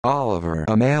Oliver,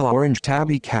 a male orange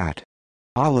tabby cat.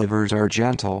 Olivers are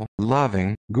gentle,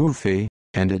 loving, goofy,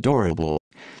 and adorable.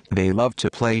 They love to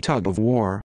play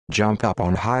tug-of-war, jump up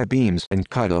on high beams and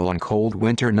cuddle on cold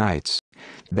winter nights.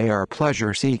 They are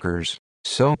pleasure seekers,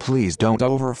 so please don't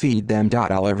overfeed them.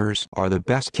 Olivers are the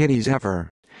best kitties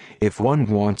ever. If one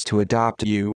wants to adopt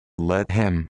you, let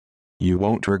him. You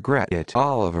won't regret it.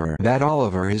 Oliver. That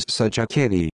Oliver is such a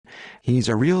kitty. He's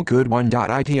a real good one.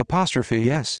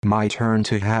 It''s my turn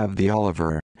to have the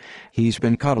Oliver. He's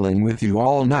been cuddling with you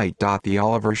all night. The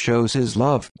Oliver shows his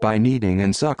love by kneading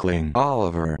and suckling.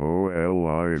 Oliver. Oliver.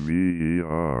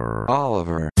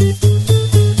 Oliver.